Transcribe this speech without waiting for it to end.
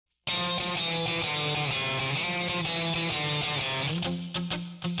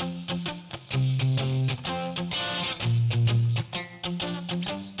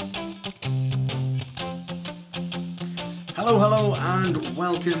Hello and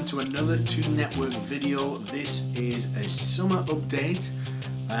welcome to another Two Network video. This is a summer update.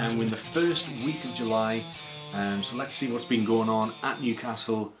 We're in the first week of July, so let's see what's been going on at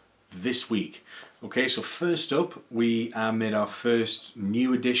Newcastle this week. Okay, so first up, we made our first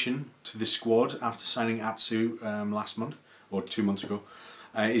new addition to the squad after signing Atsu last month, or 2 months ago,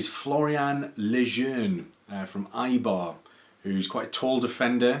 is Florian Lejeune from Eibar, who's quite a tall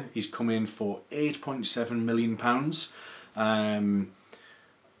defender. He's come in for £8.7 million. And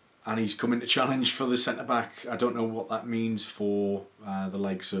he's come in to challenge for the centre-back. I don't know what that means for the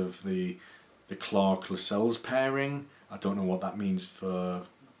likes of the Clark-Lascelles pairing. I don't know what that means for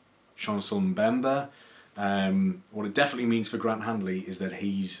Chancel Mbemba. What it definitely means for Grant Handley is that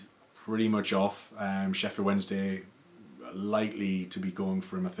he's pretty much off. Sheffield Wednesday likely to be going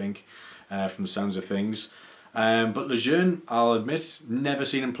for him, I think, from the sounds of things. But Lejeune, I'll admit, never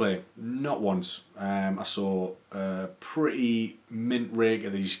seen him play, not once. I saw a pretty mint raker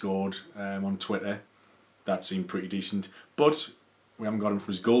that he scored on Twitter. That seemed pretty decent, but we haven't got him for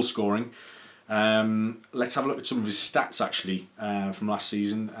his goal scoring. Let's have a look at some of his stats actually from last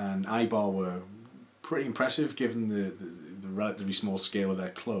season, and Eibar were pretty impressive given the relatively small scale of their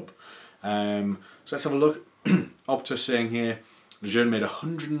club. So let's have a look. Opta saying here, Lejeune made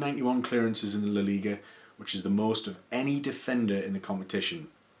 191 clearances in the La Liga, which is the most of any defender in the competition.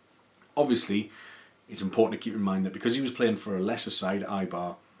 Obviously, it's important to keep in mind that because he was playing for a lesser side,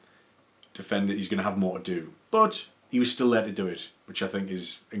 Eibar, defender, he's going to have more to do. But he was still there to do it, which I think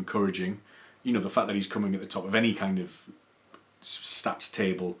is encouraging. You know, the fact that he's coming at the top of any kind of stats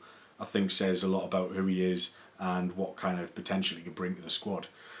table, I think says a lot about who he is and what kind of potential he could bring to the squad.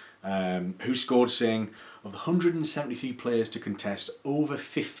 Who scored saying, of the 173 players to contest over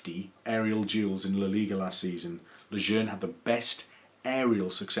 50 aerial duels in La Liga last season, Lejeune had the best aerial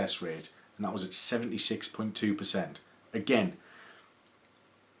success rate, and that was at 76.2%. Again,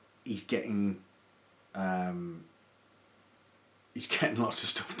 he's getting lots of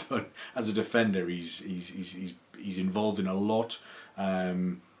stuff done as a defender. He's involved in a lot. I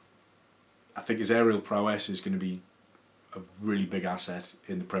think his aerial prowess is going to be a really big asset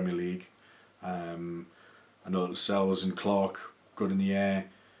in the Premier League. I know that Lascelles and Clark good in the air,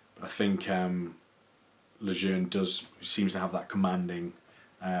 but I think Lejeune seems to have that commanding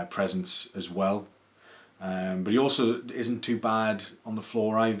presence as well. But he also isn't too bad on the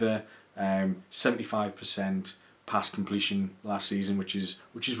floor either. 75% pass completion last season, which is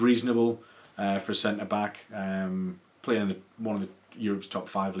reasonable for a centre back playing in one of Europe's top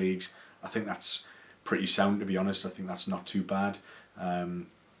 5 leagues. I think that's pretty sound, to be honest. I think that's not too bad.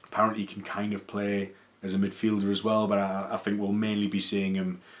 Apparently he can kind of play as a midfielder as well, but I think we'll mainly be seeing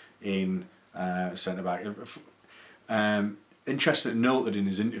him in centre-back. Interesting to note that in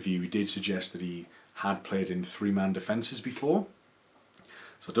his interview he did suggest that he had played in 3-man defences before.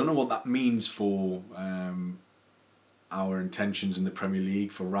 So I don't know what that means for our intentions in the Premier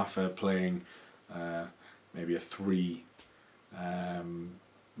League, for Rafa playing maybe a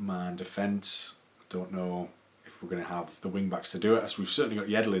 3-man defence. I don't know if we're going to have the wing-backs to do it, as we've certainly got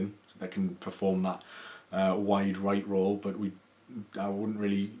Yedlin that can perform that wide right role, but I wouldn't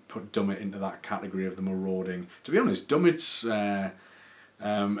really put Dummett into that category of the marauding. To be honest, Dummett's and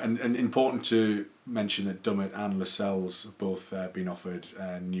important to mention that Dummett and Lascelles have both been offered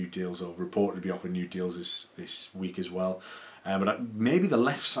new deals, or reported to be offered new deals this week as well. But maybe the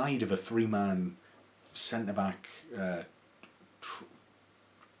left side of a 3-man centre back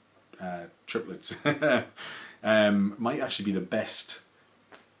triplets might actually be the best.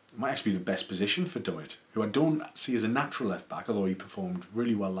 Might actually be the best position for Dummett, who I don't see as a natural left back, although he performed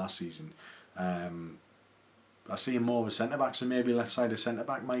really well last season. I see him more of a centre back, so maybe left side of centre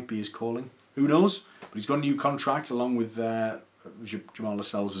back might be his calling. Who knows? But he's got a new contract along with Jamal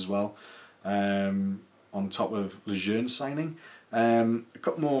Lascelles as well, on top of Lejeune signing. A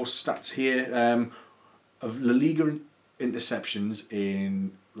couple more stats here of La Liga interceptions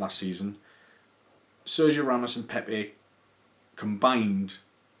in last season. Sergio Ramos and Pepe combined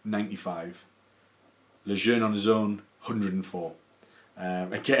 95. Lejeune on his own 104.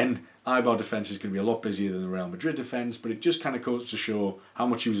 Again, Eibar defence is going to be a lot busier than the Real Madrid defence, but it just kind of goes to show how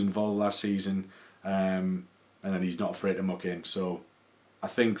much he was involved last season, and then he's not afraid to muck in. So I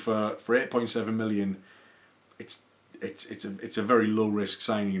think for 8.7 million, it's a very low risk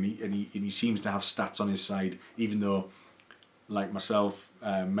signing, and he seems to have stats on his side, even though, like myself,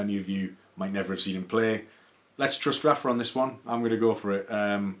 many of you might never have seen him play. Let's trust Rafa on this one. I'm going to go for it.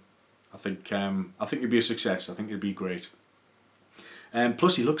 I think it'd be a success. I think it'd be great.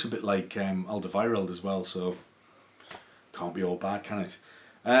 Plus, he looks a bit like Alderweireld as well, so can't be all bad, can it?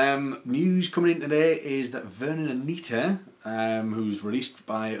 News coming in today is that Vernon Anita, who's released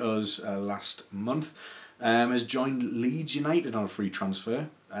by us last month, has joined Leeds United on a free transfer.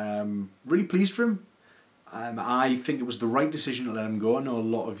 Really pleased for him. I think it was the right decision to let him go. I know a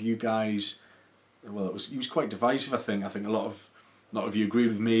lot of you guys, well, he was quite divisive. I think a lot of you agreed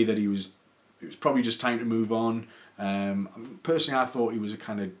with me that it was probably just time to move on. Personally, I thought he was a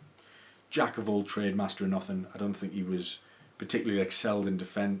kind of jack of all trade, master of nothing. I don't think he was particularly excelled in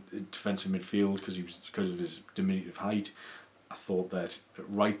defensive midfield because of his diminutive height. I thought that at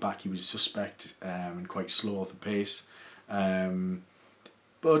right back he was suspect and quite slow off the pace.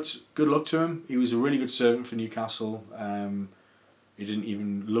 But good luck to him. He was a really good servant for Newcastle. He didn't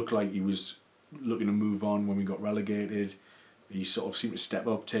even look like he was looking to move on when we got relegated. He sort of seemed to step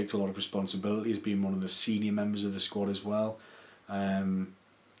up, take a lot of responsibility as being one of the senior members of the squad as well. I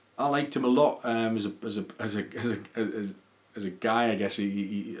liked him a lot as a guy. I guess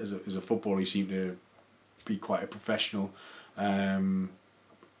he as a footballer he seemed to be quite a professional, model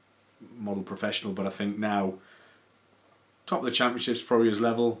professional. But I think now top of the championship's probably his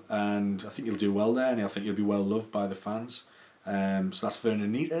level, and I think he'll do well there, and I think he'll be well loved by the fans. So that's Vernon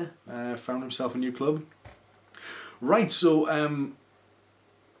Anita, found himself a new club. Right, so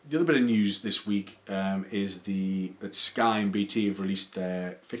the other bit of news this week is that Sky and BT have released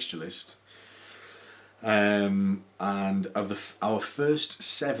their fixture list. And of our first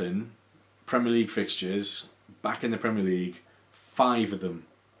 7 Premier League fixtures back in the Premier League, 5 of them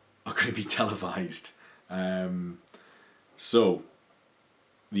are going to be televised. So,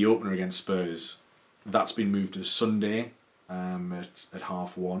 the opener against Spurs, that's been moved to Sunday at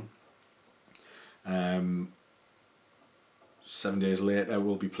 1:30. 7 days later,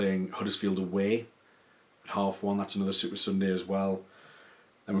 we'll be playing Huddersfield away at 1:30. That's another Super Sunday as well.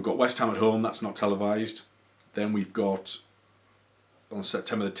 Then we've got West Ham at home. That's not televised. Then we've got on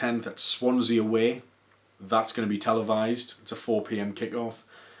September the 10th at Swansea away. That's going to be televised. It's a 4 p.m. kickoff.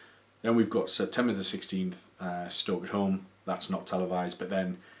 Then we've got September the 16th, Stoke at home. That's not televised. But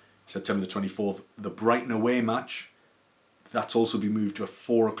then September the 24th, the Brighton away match. That's also been moved to a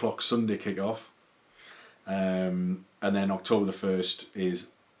 4 o'clock Sunday kickoff. And then October the 1st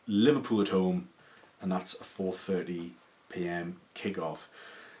is Liverpool at home, and that's a 4:30 p.m. kickoff.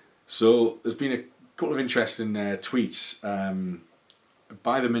 So there's been a couple of interesting tweets.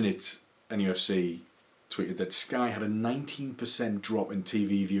 By the Minute, NUFC tweeted that Sky had a 19% drop in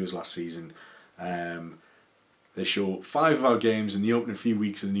TV viewers last season. They show 5 of our games in the opening few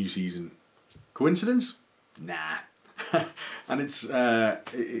weeks of the new season. Coincidence? Nah. And it's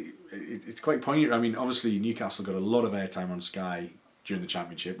quite poignant. I mean, obviously Newcastle got a lot of airtime on Sky during the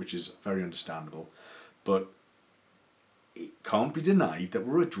Championship, which is very understandable. But it can't be denied that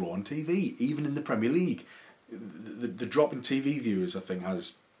we're a draw on TV, even in the Premier League. The drop in TV viewers, I think,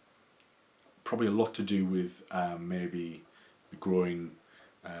 has probably a lot to do with maybe the growing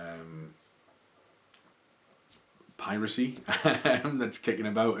piracy that's kicking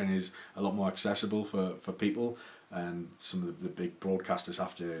about and is a lot more accessible for people, and some of the big broadcasters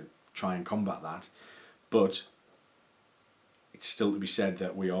have to try and combat that. But it's still to be said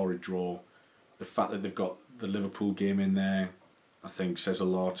that we are a draw. The fact that they've got the Liverpool game in there, I think, says a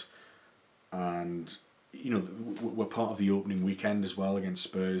lot. And, you know, we're part of the opening weekend as well against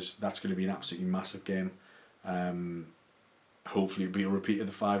Spurs. That's going to be an absolutely massive game. Hopefully it'll be a repeat of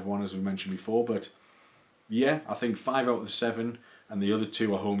the 5-1 as we mentioned before. But, yeah, I think 5 out of the 7, and the other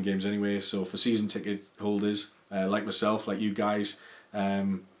 2 are home games anyway. So for season ticket holders, like myself, like you guys,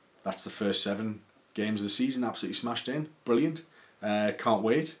 that's the first 7 games of the season, absolutely smashed in. Brilliant. Can't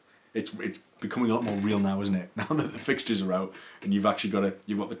wait. It's becoming a lot more real now, isn't it? Now that the fixtures are out and you've got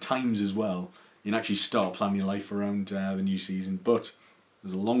the times as well, you can actually start planning your life around the new season. But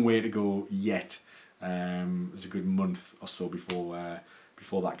there's a long way to go yet. There's a good month or so before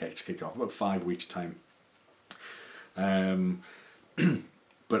that gets kicked off, about 5 weeks' time.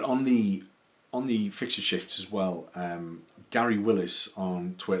 But on the fixture shifts as well, Gary Willis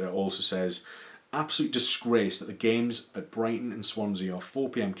on Twitter also says, absolute disgrace that the games at Brighton and Swansea are 4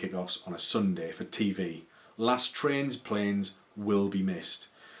 p.m. kickoffs on a Sunday for TV. Last trains, planes will be missed.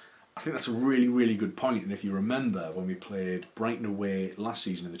 I think that's a really, really good point. And if you remember when we played Brighton away last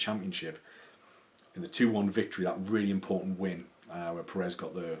season in the Championship, in the 2-1 victory, that really important win where Perez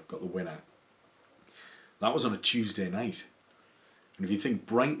got the winner, that was on a Tuesday night. And if you think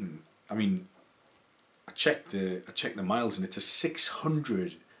Brighton, I mean, I checked the miles, and it's a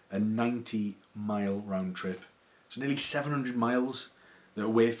 690-mile round trip. So nearly 700 miles that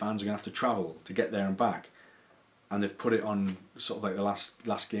away fans are going to have to travel to get there and back. And they've put it on sort of like the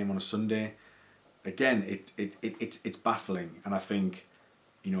last game on a Sunday. Again, it's baffling, and I think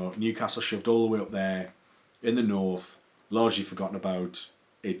You know, Newcastle shoved all the way up there in the north, largely forgotten about.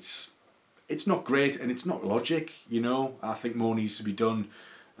 It's not great and it's not logic, you know. I think more needs to be done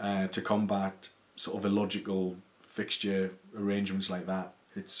to combat sort of illogical fixture arrangements like that.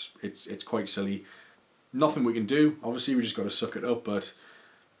 It's quite silly. Nothing we can do. Obviously, we just got to suck it up. But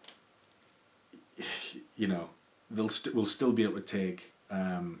you know, we'll still be able to take.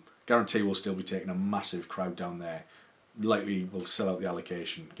 Guarantee we'll still be taking a massive crowd down there. Likely, we'll sell out the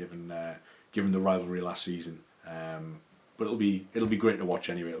allocation given the rivalry last season. But it'll be great to watch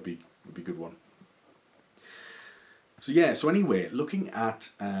anyway. It'll be a good one. So yeah. So anyway, looking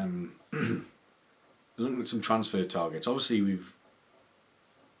at some transfer targets. Obviously,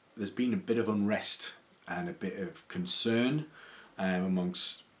 there's been a bit of unrest and a bit of concern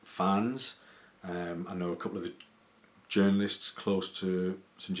amongst fans. I know a couple of the journalists close to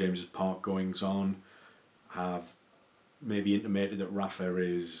St James's Park goings on have maybe intimated that Rafa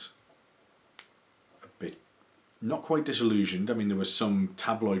is a bit not quite disillusioned. I mean, there were some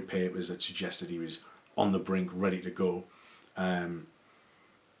tabloid papers that suggested he was on the brink, ready to go.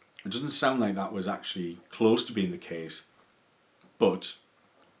 It doesn't sound like that was actually close to being the case, but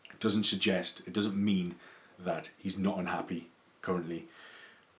it doesn't mean that he's not unhappy currently.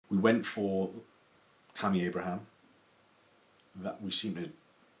 We went for Tammy Abraham, that we seem to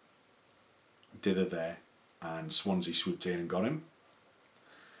dither there, and Swansea swooped in and got him.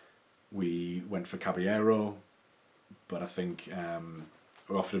 We went for Caballero, but I think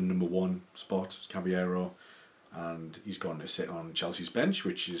we offered him number 1 spot, Caballero, and he's gone to sit on Chelsea's bench,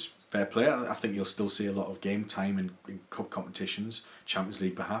 which is fair play. I think you'll still see a lot of game time in cup competitions, Champions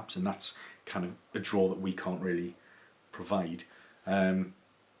League perhaps, and that's kind of a draw that we can't really provide.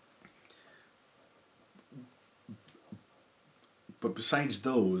 But besides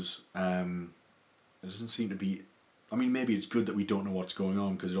those, there doesn't seem to be... I mean, maybe it's good that we don't know what's going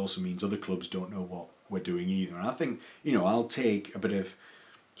on, because it also means other clubs don't know what we're doing either. And I think, you know, I'll take a bit of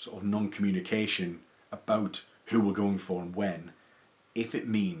sort of non-communication about who we're going for and when, if it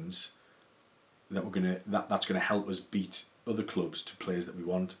means that that's gonna help us beat other clubs to players that we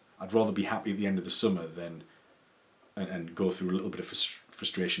want. I'd rather be happy at the end of the summer than and go through a little bit of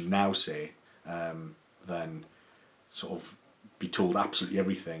frustration now, say, than sort of be told absolutely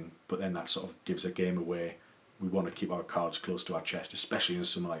everything, but then that sort of gives a game away. We want to keep our cards close to our chest, especially in a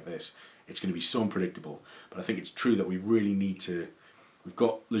summer like this. It's going to be so unpredictable. But I think it's true that we really need to... We've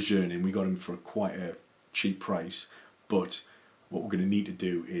got Lejeune in, we got him for quite a cheap price, but what we're going to need to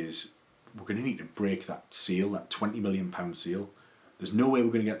do is we're going to need to break that seal, that £20 million seal. There's no way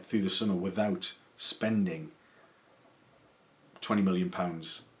we're going to get through the summer without spending £20 million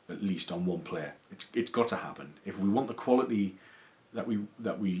at least on one player. It's got to happen. If we want the quality that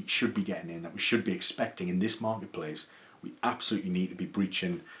we should be getting in, that we should be expecting in this marketplace, we absolutely need to be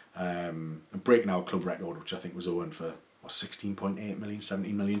breaching and breaking our club record, which I think was owing for 16.8 million,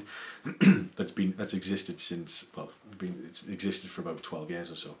 17 million. that's existed since, well, it's existed for about 12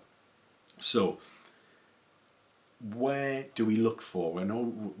 years or so. So where do we look for? I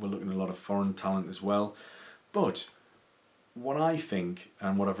know we're looking at a lot of foreign talent as well, but what I think,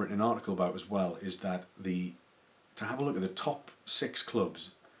 and what I've written an article about as well, is that to have a look at the top 6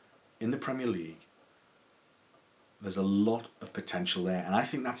 clubs in the Premier League, there's a lot of potential there, and I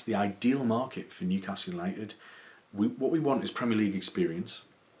think that's the ideal market for Newcastle United. What we want is Premier League experience,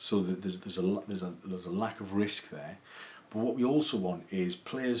 so that there's a lack of risk there. But what we also want is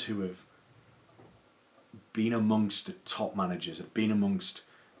players who have been amongst the top managers, have been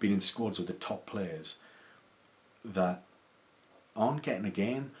in squads with the top players that aren't getting a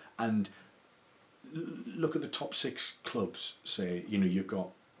game. And look at the top 6 clubs. Say, you know, you've got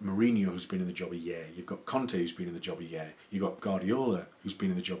Mourinho, who's been in the job a year. You've got Conte, who's been in the job a year. You've got Guardiola, who's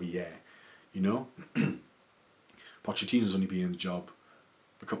been in the job a year. You know, Pochettino's only been in the job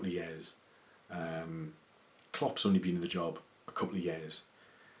a couple of years. Klopp's only been in the job a couple of years.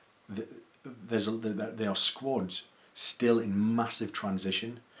 There are squads still in massive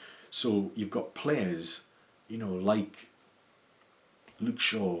transition. So you've got players, you know, like Luke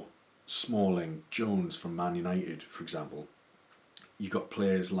Shaw, Smalling, Jones from Man United, for example. You've got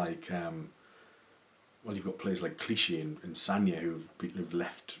players like, you've got players like Clichy and Sagna who've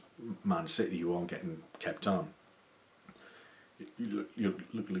left Man City, who aren't getting kept on. You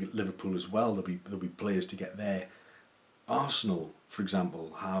look at Liverpool as well. There'll be players to get there. Arsenal, for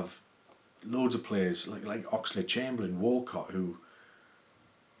example, have loads of players like Oxlade-Chamberlain, Walcott,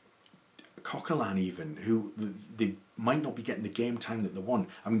 Coquelin even, who they might not be getting the game time that they want.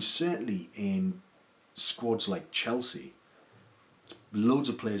 I mean, certainly in squads like Chelsea, loads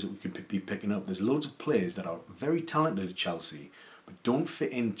of players that we could be picking up. There's loads of players that are very talented at Chelsea, but don't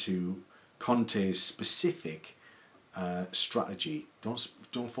fit into Conte's specific strategy.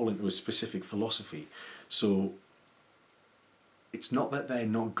 Don't fall into a specific philosophy. So it's not that they're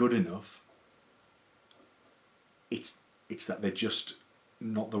not good enough. It's that they're just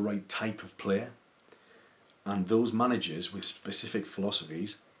not the right type of player. And those managers with specific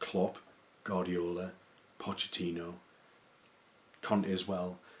philosophies, Klopp, Guardiola, Pochettino, Conte as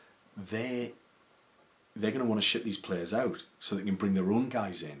well, they're going to want to ship these players out so they can bring their own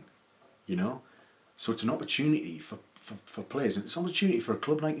guys in, you know? So it's an opportunity for players. It's an opportunity for a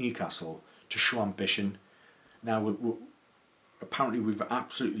club like Newcastle to show ambition. Now, apparently we've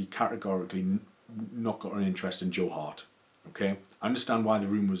absolutely categorically not got an interest in Joe Hart. Okay? I understand why the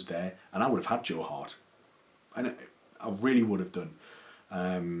rumour was there, and I would have had Joe Hart. And I really would have done.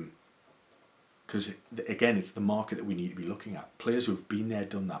 Because, again, it's the market that we need to be looking at. Players who have been there,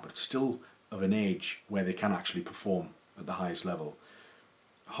 done that, but still of an age where they can actually perform at the highest level.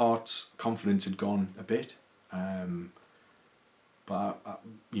 Hart's confidence had gone a bit. But,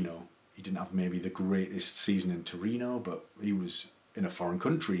 you know, he didn't have maybe the greatest season in Torino, but he was in a foreign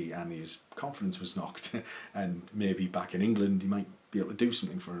country and his confidence was knocked. And maybe back in England he might be able to do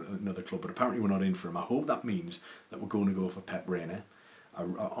something for another club, but apparently we're not in for him. I hope that means that we're going to go for Pep Reina.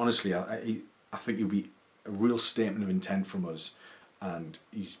 Honestly, I think it'll be a real statement of intent from us, and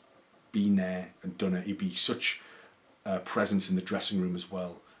he's been there and done it. He'd be such a presence in the dressing room as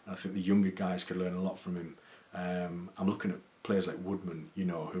well, and I think the younger guys could learn a lot from him. I'm looking at players like Woodman, you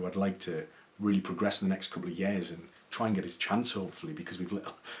know, who I'd like to really progress in the next couple of years and try and get his chance, hopefully, because we've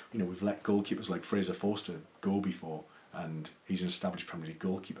let goalkeepers like Fraser Forster go before, and he's an established Premier League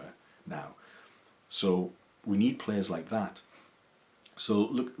goalkeeper now. So we need players like that. So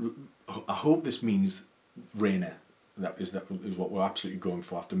look, I hope this means Reina. That is what we're absolutely going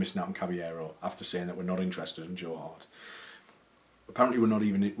for after missing out on Caballero, after saying that we're not interested in Joe Hart. Apparently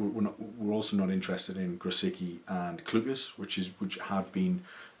we're also not interested in Grosicki and Klukas, which have been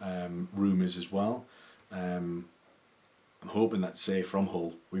rumours as well. I'm hoping that, say, from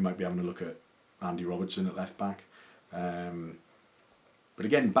Hull, we might be having a look at Andy Robertson at left back. But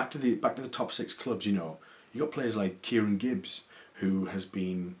again, back to the top six clubs, you know, you got players like Kieran Gibbs, who has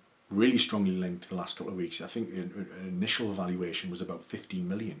been really strongly linked the last couple of weeks. I think an initial valuation was about 15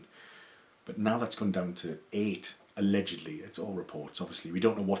 million, but now that's gone down to 8, allegedly. It's all reports, obviously. We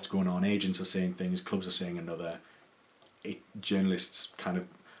don't know what's going on. Agents are saying things, clubs are saying another. Journalists kind of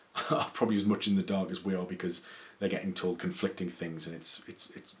are probably as much in the dark as we are, because they're getting told conflicting things, and it's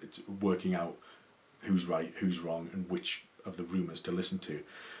working out who's right, who's wrong, and which of the rumours to listen to.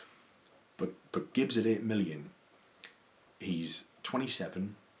 But Gibbs at 8 million, he's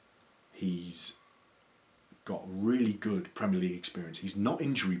 27, he's got really good Premier League experience. He's not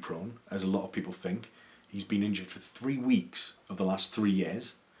injury prone, as a lot of people think. He's been injured for 3 weeks of the last 3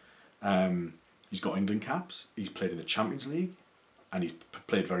 years. He's got England caps, he's played in the Champions League, and he's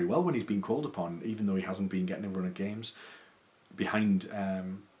played very well when he's been called upon, even though he hasn't been getting a run of games behind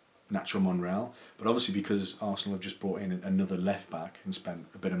Nacho Monreal. But obviously, because Arsenal have just brought in another left back and spent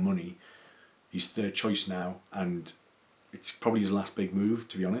a bit of money, he's third choice now, and it's probably his last big move,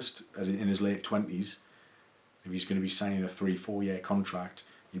 to be honest. In his late 20s, if he's going to be signing a 3-4 year contract,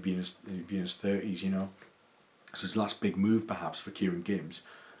 he'd be in his 30s, you know. So his last big move, perhaps, for Kieran Gibbs.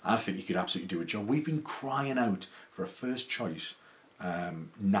 I think he could absolutely do a job. We've been crying out for a first choice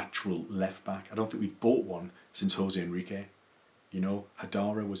natural left back. I don't think we've bought one since Jose Enrique. You know,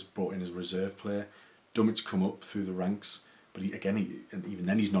 Hadara was brought in as a reserve player. Dummett's come up through the ranks, but even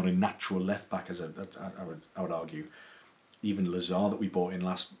then he's not a natural left back, as I would argue. Even Lazar that we bought in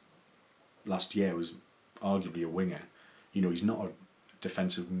last year was arguably a winger. You know, he's not a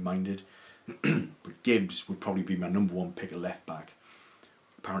defensive minded. But Gibbs would probably be my number one pick at left back.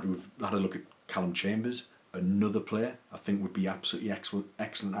 Apparently we've had a look at Callum Chambers, another player I think would be absolutely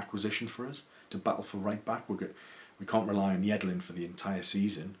excellent acquisition for us to battle for right back. We can't rely on Yedlin for the entire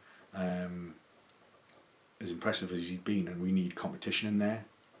season, as impressive as he's been, and we need competition in there.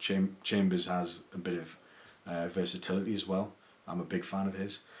 Chambers has a bit of versatility as well. I'm a big fan of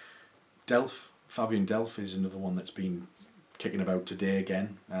his. Fabian Delph is another one that's been kicking about today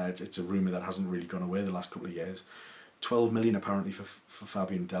again. It's a rumour that hasn't really gone away the last couple of years. 12 million apparently for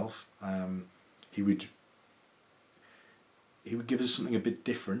Fabian Delph. He would give us something a bit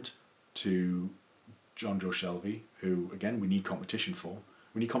different to John Joe Shelby, who, again, we need competition for.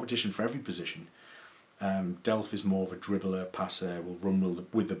 We need competition for every position. Delph is more of a dribbler, passer, will run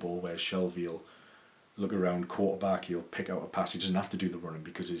with the ball, whereas Shelby will look around quarterback, he'll pick out a pass. He doesn't have to do the running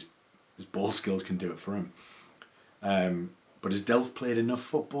because his ball skills can do it for him. But has Delph played enough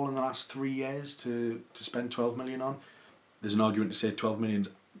football in the last 3 years to spend 12 million on? there's an argument to say 12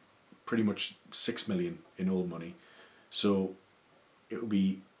 million's pretty much 6 million in old money. So it will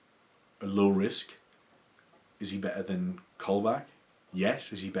be a low risk. Is he better than Colback?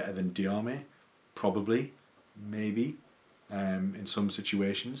 Yes. Is he better than Diame? Probably. Maybe. In some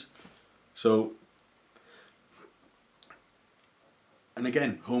situations. So, and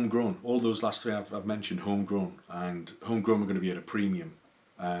again, homegrown. All those last three I've mentioned, homegrown. And homegrown are going to be at a premium.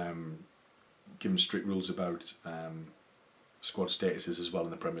 Given strict rules about squad statuses as well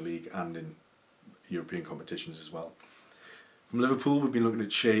in the Premier League and in European competitions as well. From Liverpool, we've been looking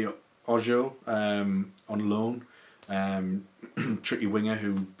at Shea Ojo on loan. Tricky winger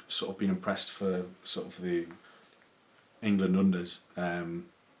who sort of been impressed for sort of the England unders.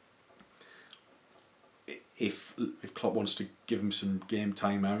 If Klopp wants to give him some game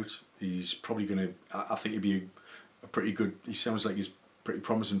time out, he's probably going to. I think he'd be a pretty good. He sounds like he's a pretty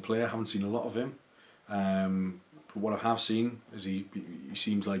promising player. I haven't seen a lot of him. But what I have seen is he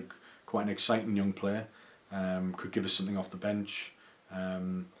seems like quite an exciting young player. Could give us something off the bench.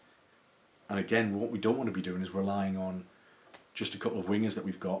 And again, what we don't want to be doing is relying on just a couple of wingers that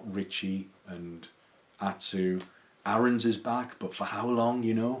we've got, Richie and Atsu. Aaron's is back, but for how long?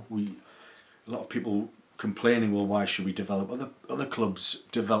 A lot of people complaining, well, why should we develop? Other clubs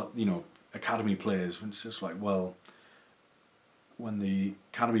develop, academy players. When it's just like, well, when the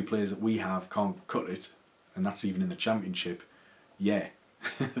academy players that we have can't cut it, and that's even in the Championship, yeah,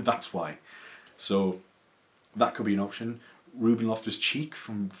 that's why. So that could be an option. Ruben Loftus-Cheek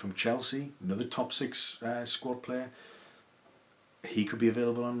from Chelsea, another top 6 squad player. He could be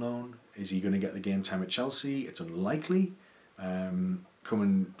available on loan. Is he going to get the game time at Chelsea? It's unlikely.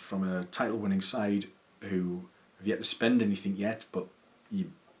 Coming from a title-winning side who have yet to spend anything yet, but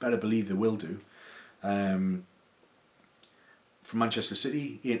you better believe they will do. From Manchester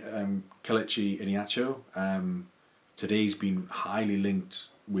City, Kelechi Iheanacho. Today's been highly linked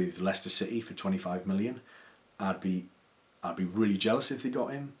with Leicester City for 25 million. I'd be really jealous if they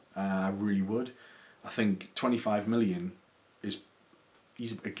got him. I really would. I think 25 million is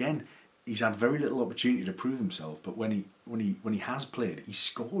he's had very little opportunity to prove himself, but when he has played, he's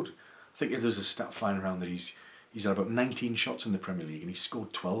scored. I think if there's a stat flying around that he's had about 19 shots in the Premier League and he's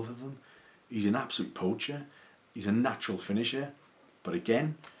scored 12 of them. He's an absolute poacher. He's a natural finisher. But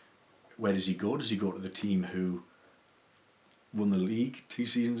again, where does he go? Does he go to the team who won the league 2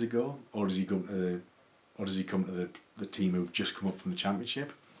 seasons ago, or does he come to the team who've just come up from the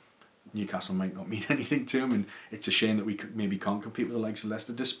Championship? Newcastle might not mean anything to him, and it's a shame that we maybe can't compete with the likes of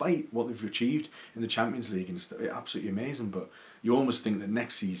Leicester, despite what they've achieved in the Champions League and stuff. It's absolutely amazing. But you almost think that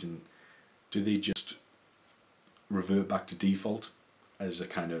next season, do they just revert back to default as a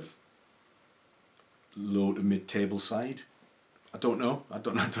kind of low to mid-table side? I don't know. I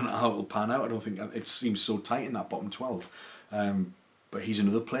don't know how it'll pan out. I don't think it seems so tight in that bottom 12. But he's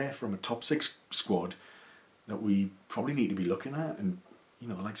another player from a top 6 squad that we probably need to be looking at, and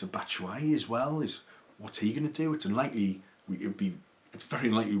the likes of Batshuayi as well. Is what's he going to do? It's very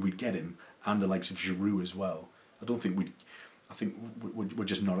unlikely we'd get him, and the likes of Giroud as well. I think we're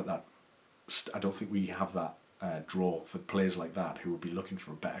just not at that. I don't think we have that draw for players like that who would be looking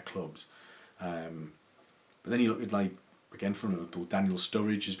for better clubs. But then you look at, again from Liverpool, Daniel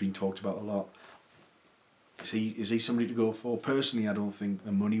Sturridge has been talked about a lot. Is he somebody to go for? Personally, I don't think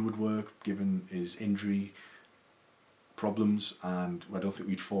the money would work given his injury problems, and I don't think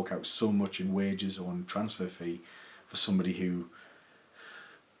we'd fork out so much in wages or in transfer fee for somebody who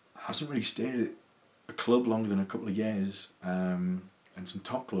hasn't really stayed at a club longer than a couple of years, and some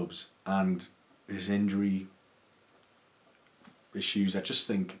top clubs, and his injury issues. I just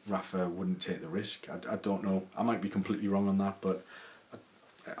think Rafa wouldn't take the risk. I don't know. I might be completely wrong on that, but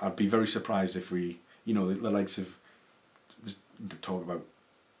I'd be very surprised if we, the likes of, talk about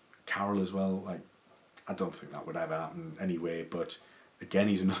Carroll as well. I don't think that would ever happen anyway. But again,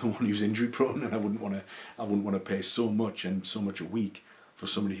 he's another one who's injury prone, and I wouldn't want to pay so much a week for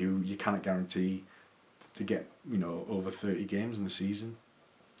somebody who you cannot guarantee to get over 30 games in the season.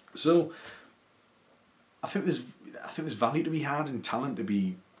 So I think there's value to be had and talent to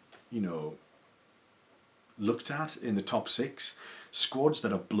be, looked at in the top 6 squads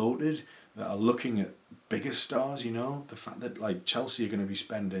that are bloated, that are looking at bigger stars. The fact that Chelsea are going to be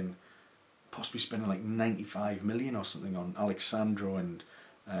possibly spending 95 million or something on Alexandro and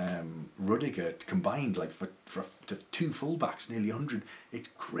Rudiger combined, for 2 fullbacks, nearly 100. It's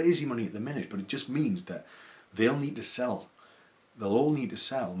crazy money at the minute, but it just means that they'll need to sell. They'll all need to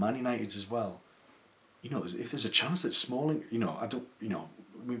sell. Man United's as well. If there's a chance that Smalling,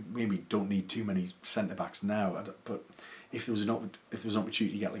 we maybe don't need too many centre backs now. But if there was an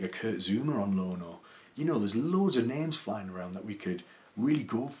opportunity to get a Kurt Zuma on loan, or there's loads of names flying around that we could really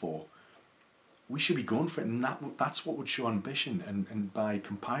go for. We should be going for it, and that's what would show ambition. And by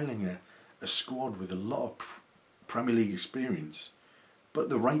compiling a squad with a lot of Premier League experience, but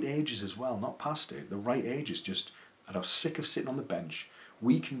the right ages as well, not past it, the right ages, just that are sick of sitting on the bench,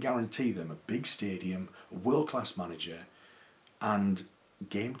 we can guarantee them a big stadium, a world-class manager, and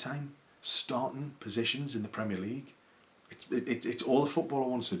game time, starting positions in the Premier League. It's all a footballer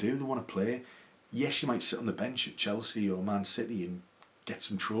wants to do. They want to play. Yes, you might sit on the bench at Chelsea or Man City and get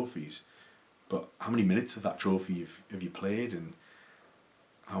some trophies, but how many minutes of that trophy have you played, and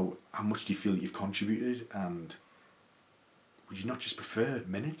how much do you feel that you've contributed, and would you not just prefer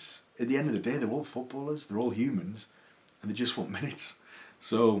minutes? At the end of the day, they're all footballers, they're all humans, and they just want minutes.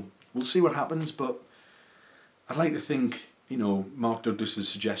 So we'll see what happens, but I'd like to think, Mark Douglas has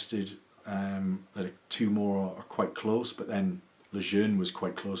suggested that 2 more are quite close, but then Lejeune was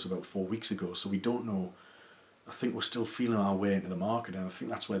quite close about 4 weeks ago, so we don't know. I think we're still feeling our way into the market, and I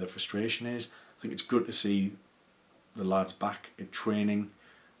think that's where the frustration is. I think it's good to see the lads back at training.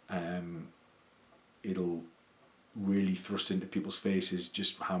 It'll really thrust into people's faces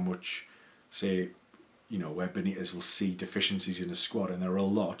just how much, say, where Benitez will see deficiencies in a squad, and there are a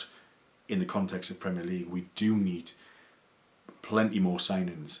lot in the context of Premier League. We do need plenty more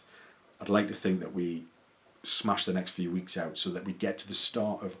signings. I'd like to think that we smash the next few weeks out so that we get to the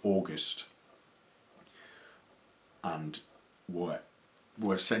start of August and we're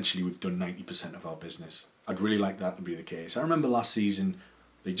essentially, we've done 90% of our business. I'd really like that to be the case. I remember last season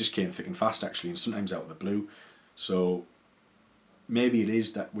they just came thick and fast actually, and sometimes out of the blue. So maybe it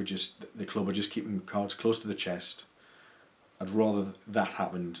is that the club are just keeping cards close to the chest. I'd rather that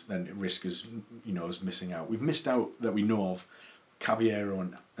happened than risk us missing out. We've missed out that we know of Caballero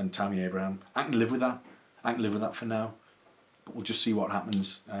and Tammy Abraham. I can live with that for now, but we'll just see what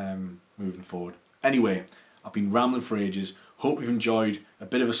happens moving forward. Anyway, I've been rambling for ages. Hope you've enjoyed a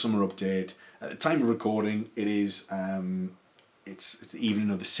bit of a summer update. At the time of recording, it is it's the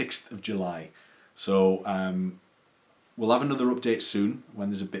evening of the 6th of July. So we'll have another update soon when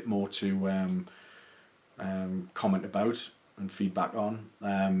there's a bit more to comment about and feedback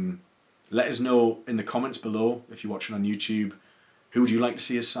on. Let us know in the comments below, if you're watching on YouTube, who would you like to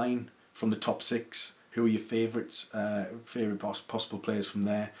see us sign from the top 6? Who are your favourites, favourite possible players from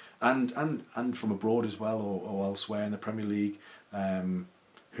there, and from abroad as well, or elsewhere in the Premier League?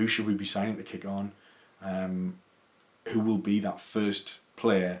 Who should we be signing to kick on? Who will be that first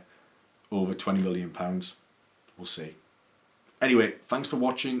player over £20 million? We'll see. Anyway, thanks for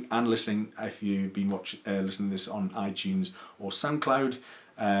watching and listening. If you've been listening to this on iTunes or SoundCloud,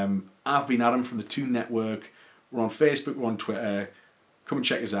 I've been Adam from the Toon Network. We're on Facebook, we're on Twitter. Come and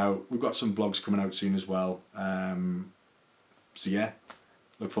check us out. We've got some blogs coming out soon as well. So yeah,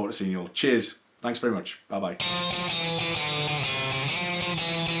 look forward to seeing you all. Cheers. Thanks very much. Bye bye.